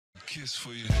kiss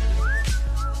for you.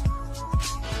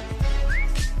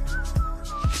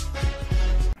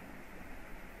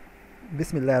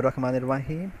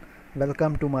 Bismillahirrahmanirrahim.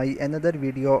 Welcome to my another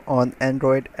video on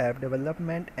Android app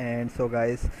development. And so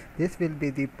guys, this will be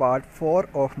the part 4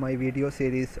 of my video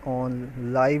series on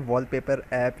live wallpaper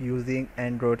app using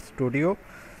Android Studio.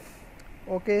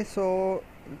 Okay, so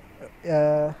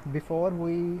before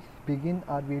we begin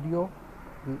our video,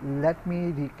 let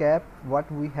me recap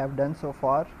what we have done so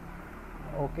far.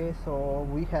 Okay, so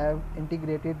we have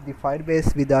integrated the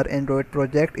Firebase with our Android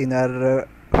project in our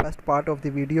first part of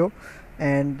the video,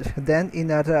 and then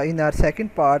in our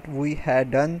second part we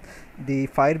had done the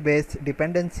Firebase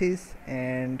dependencies,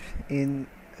 and in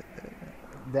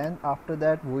then after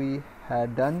that we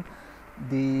had done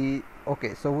the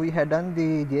so we had done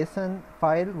the JSON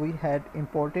file. We had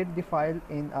imported the file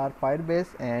in our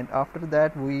Firebase, and after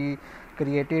that we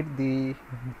created the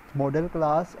model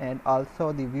class and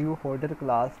also the view holder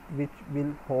class which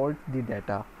will hold the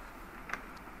data.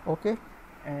 Okay,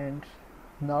 and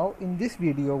now in this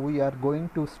video we are going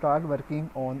to start working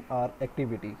on our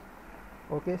activity.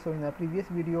 Okay, so in a previous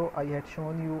video I had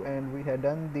shown you and we had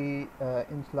done the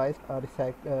initialized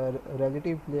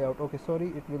relative layout. Okay,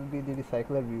 sorry, it will be the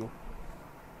recycler view.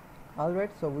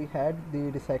 Alright, so we had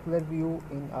the recycler view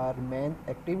in our main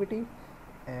activity,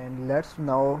 and let's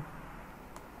now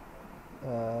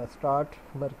start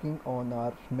working on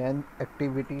our main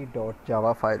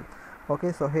activity.java file.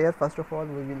 Okay, so here first of all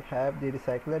we will have the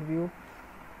recycler view.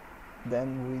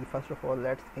 Then we first of all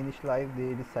let's initialize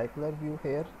the recycler view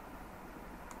here.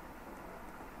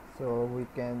 So we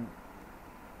can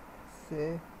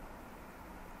say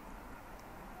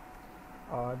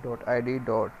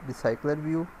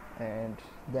r.id.recyclerView, and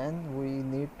then we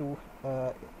need to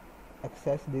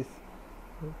access this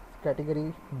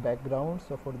category background.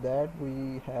 So for that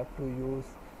we have to use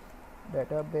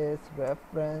database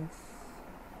reference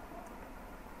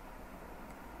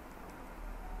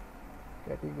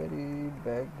category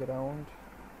background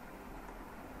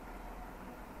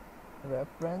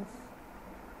reference,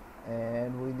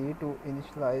 and we need to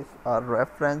initialize our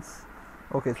reference.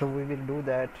 Okay, so we will do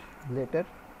that later,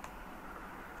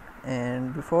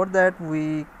 and before that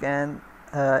we can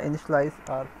initialize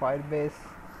our Firebase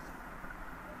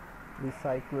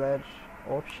recycler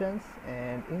options,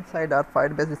 and inside our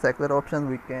Firebase recycler option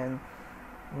we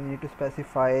need to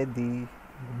specify the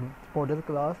model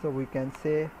class. So we can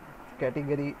say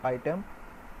category item,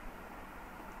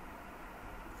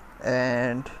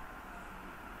 and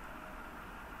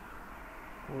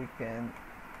we can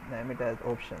name it as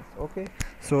options. Okay,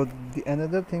 so the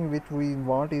another thing which we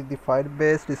want is the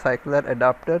Firebase recycler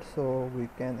adapter. So we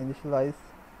can initialize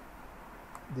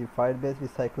the Firebase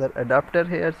recycler adapter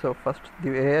here. So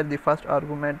the first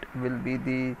argument will be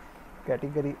the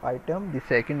category item, the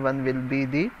second one will be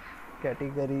the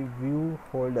category view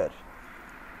holder.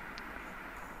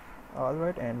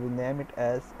 Alright, and we name it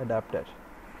as adapter.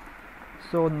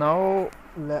 So now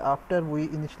after we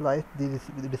initialize the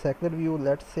recycler view,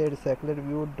 let's say recycler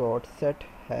view dot set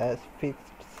has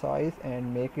fixed size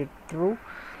and make it true.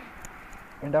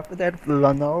 And after that,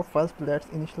 now first let's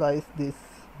initialize this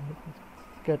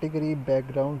category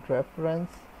background reference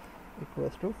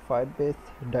equals to Firebase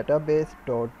database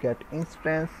dot get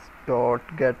instance dot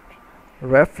get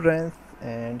reference,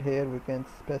 and here we can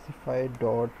specify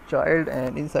dot child,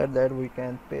 and inside that we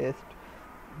can paste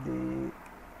the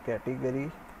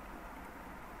category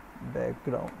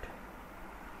background.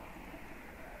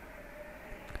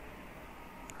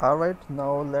 Alright,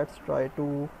 now let's try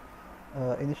to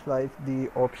initialize the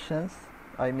options,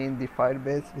 I mean the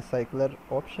Firebase recycler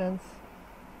options.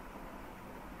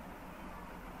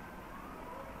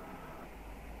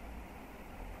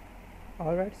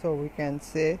 Alright, so we can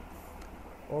say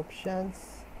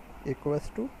options equals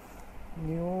to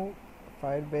new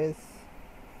Firebase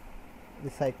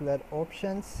recycler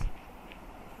options,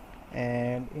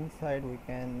 and inside we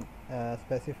can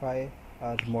specify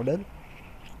our model,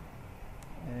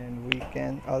 and we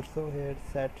can also here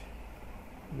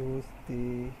use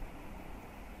the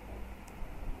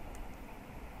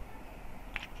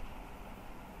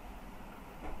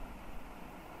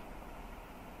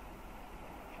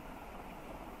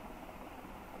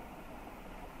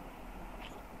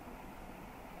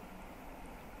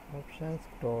options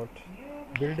dot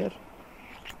builder,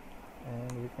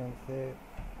 and we can say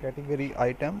category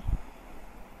item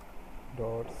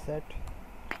dot set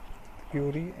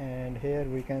query, and here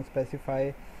we can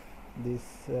specify this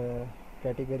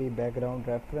category background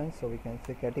reference. So we can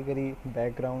say category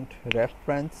background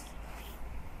reference,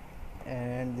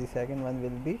 and the second one will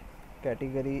be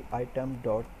category item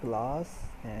dot class,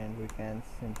 and we can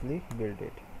simply build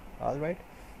it. Alright,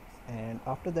 and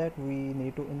after that we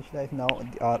need to initialize now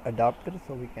our adapter,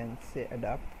 so we can say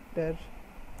adapter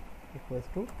equals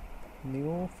to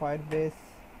new Firebase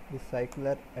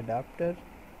recycler adapter,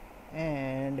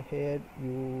 and here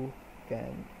you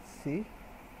can see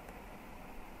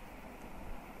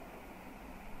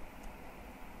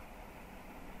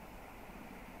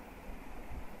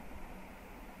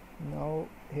now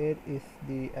here is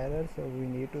the error, so we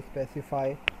need to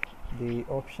specify the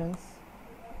options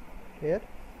here.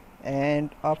 And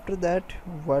after that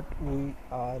what we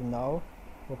are now,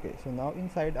 okay, so now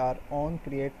inside our on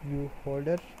create view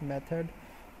holder method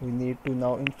we need to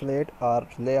now inflate our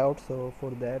layout. So for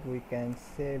that we can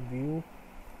say view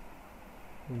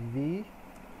v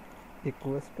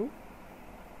equals to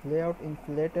layout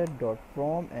inflated dot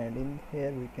from, and in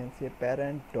here we can say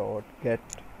parent dot get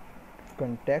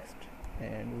context,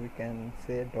 and we can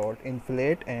say dot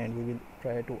inflate, and we will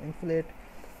try to inflate.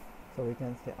 So we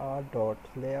can say r dot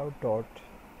layout dot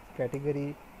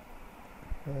category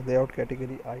layout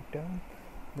category item,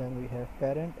 then we have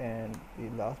parent, and the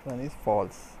last one is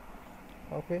false.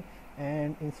 Okay,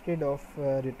 and instead of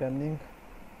returning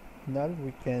null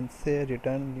we can say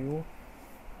return new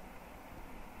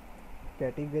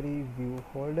category view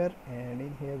holder, and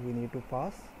in here we need to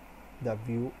pass the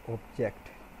view object.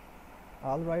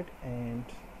 Alright, and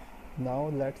now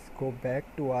let's go back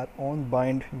to our on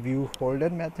bind view holder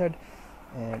method,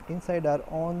 and inside our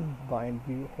on bind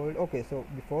view hold, okay, so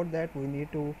before that we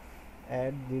need to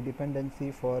add the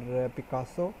dependency for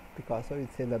Picasso. Picasso is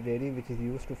a library which is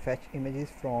used to fetch images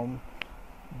from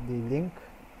the link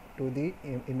to the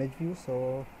image view.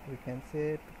 So we can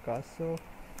say Picasso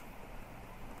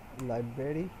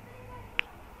library.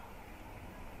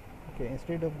 Okay,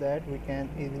 instead of that we can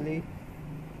easily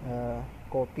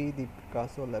copy the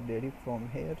Picasso library from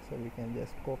here, so we can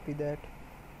just copy that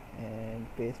and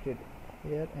paste it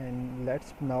here, and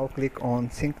let's now click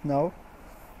on sync now.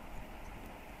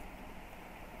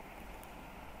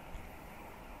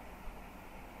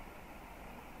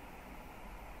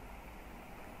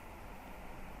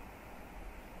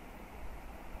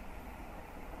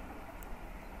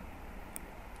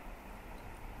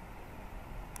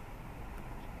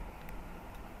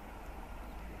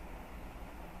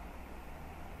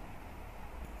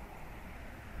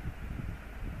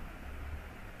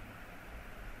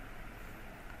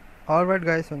 Alright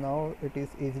guys, so now it is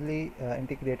easily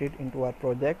integrated into our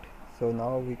project. So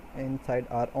now we inside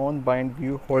our on bind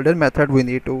view holder method we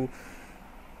need to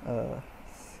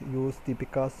use the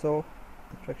Picasso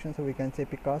instruction. So we can say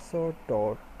Picasso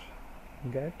dot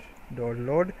get dot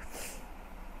load,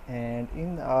 and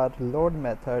in our load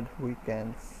method we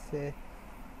can say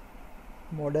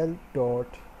model dot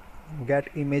get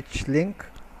image link,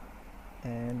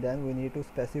 and then we need to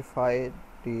specify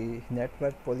the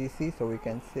network policy. So we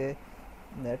can say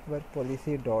network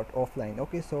policy dot offline.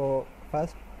 Okay, so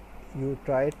first you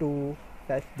try to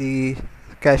fetch the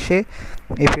cache.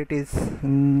 If it is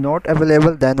not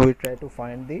available, then we try to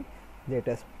find the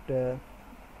latest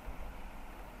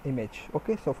image.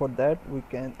 Okay, so for that we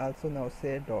can also now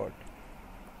say dot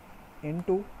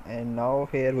into, and now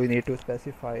here we need to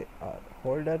specify our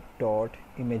holder dot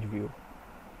image view.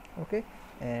 Okay,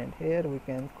 and here we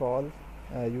can call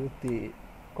use the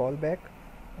callback,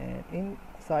 and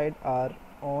inside our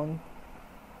on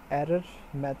error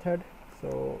method.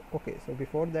 So okay, so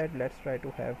before that let's try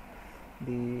to have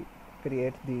the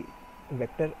create the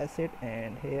vector asset,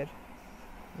 and here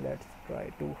let's try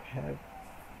to have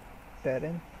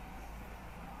terrain,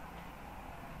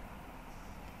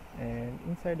 and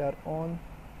inside our on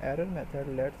error method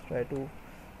let's try to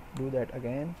do that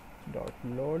again. Dot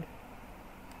load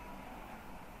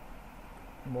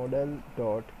model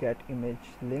dot get image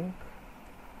link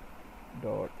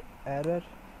dot error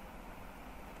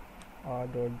r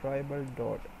dot dribble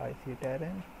dot ic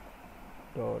terrain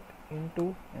dot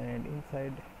into, and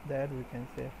inside that we can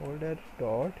say holder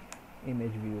dot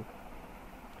image view.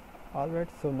 Alright,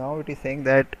 so now it is saying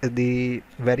that the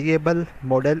variable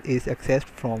model is accessed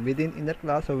from within inner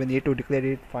class, so we need to declare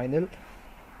it final.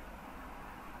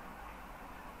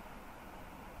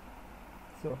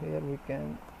 So here we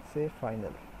can say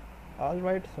final.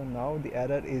 Alright, so now the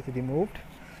error is removed,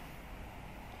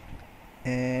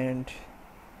 and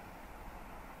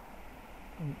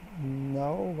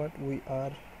now what we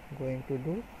are going to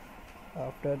do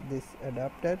after this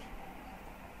adapter,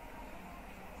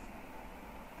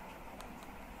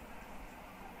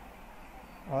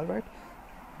 alright,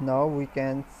 now we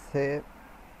can say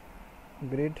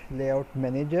grid layout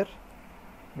manager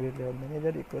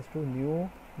equals to new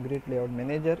grid layout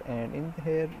manager, and in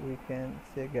here we can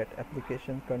say get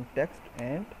application context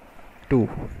and 2.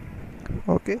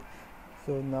 Okay,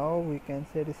 so now we can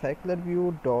say recycler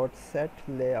view dot set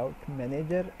layout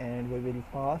manager, and we will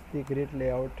pass the grid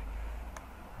layout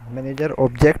manager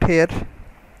object here,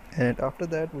 and after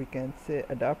that we can say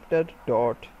adapter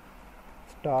dot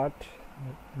start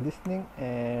listening,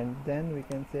 and then we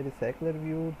can say recycler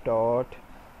view dot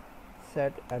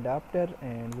set adapter,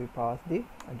 and we pass the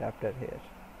adapter here.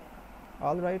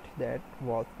 Alright, that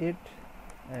was it,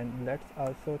 and let's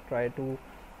also try to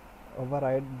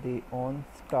override the on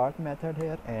start method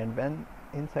here, and when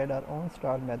inside our on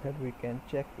start method we can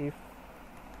check if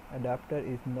adapter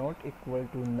is not equal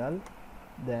to null,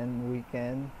 then we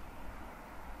can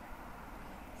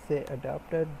say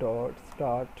adapter dot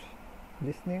start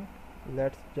listening.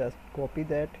 Let's just copy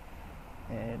that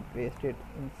and paste it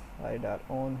inside our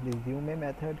own resume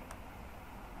method,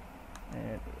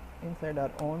 and inside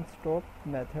our own stop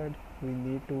method we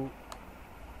need to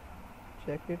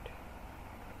check it,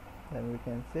 then we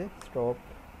can say stop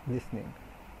listening.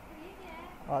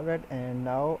 Alright, and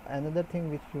now another thing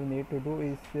which you need to do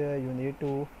is you need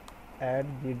to add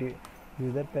the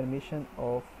user permission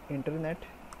of internet.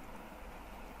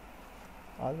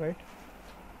 Alright,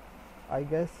 I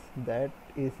guess that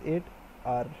is it.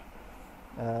 Our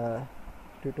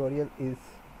tutorial is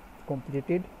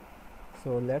completed,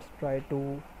 so let's try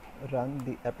to run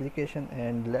the application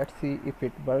and let's see if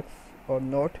it works or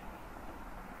not.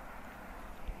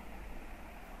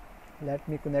 Let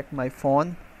me connect my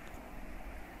phone.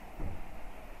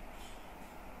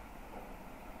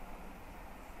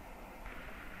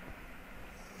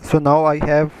 So now I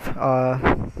have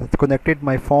connected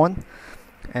my phone,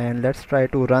 and let's try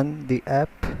to run the app,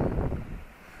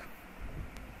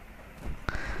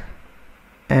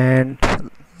 and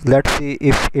let's see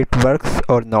if it works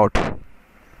or not.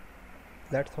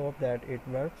 Let's hope that it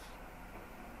works.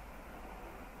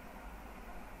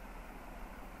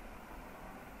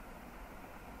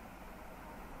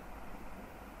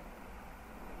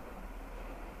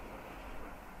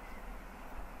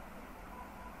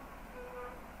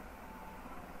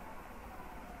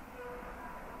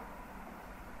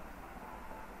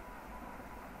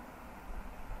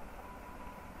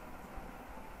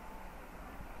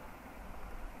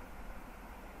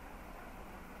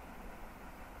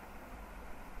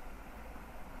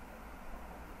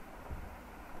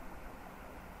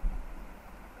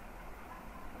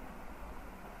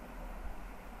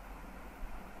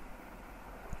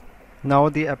 Now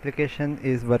the application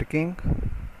is working,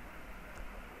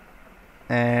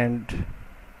 and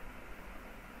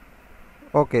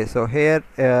okay, so here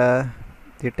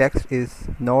the text is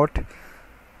not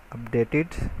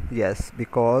updated, yes,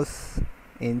 because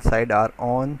inside our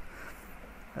own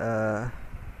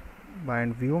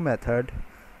bind view method,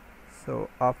 so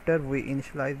after we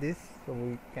initialize this, so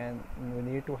we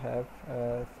need to have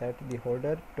set the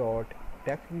holder dot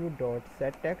text view dot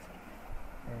set text,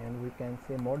 and we can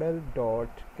say model dot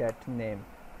get name.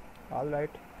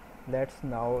 Alright, let's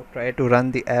now try to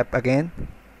run the app again.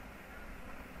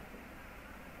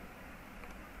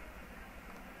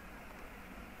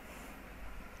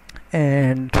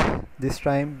 And this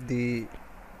time the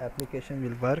application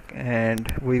will work,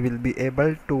 and we will be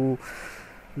able to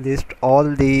list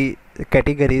all the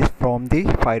categories from the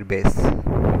Firebase.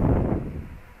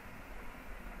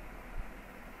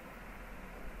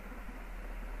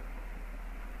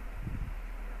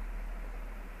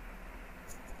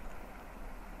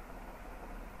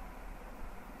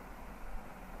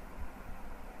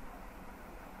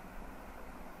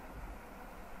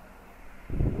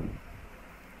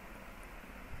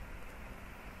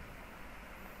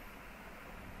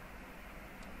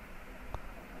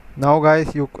 Now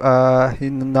guys,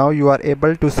 now you are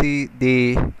able to see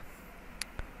the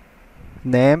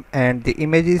name and the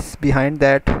images behind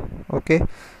that. Okay,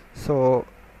 so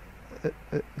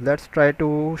let's try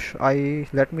to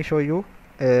let me show you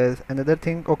another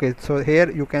thing. Okay, so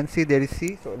here you can see there is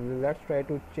C, so let's try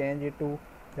to change it to,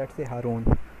 let's say,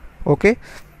 Harun. Okay,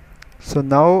 so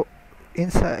now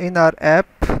in our app,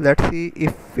 let's see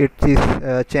if it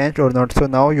is changed or not. So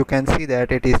now you can see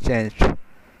that it is changed.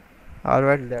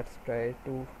 Alright, let's try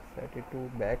to set it to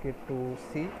back it to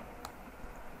C,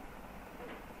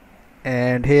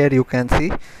 and here you can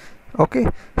see. Okay,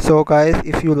 so guys,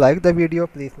 if you like the video,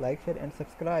 please like, share and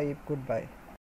subscribe. Goodbye.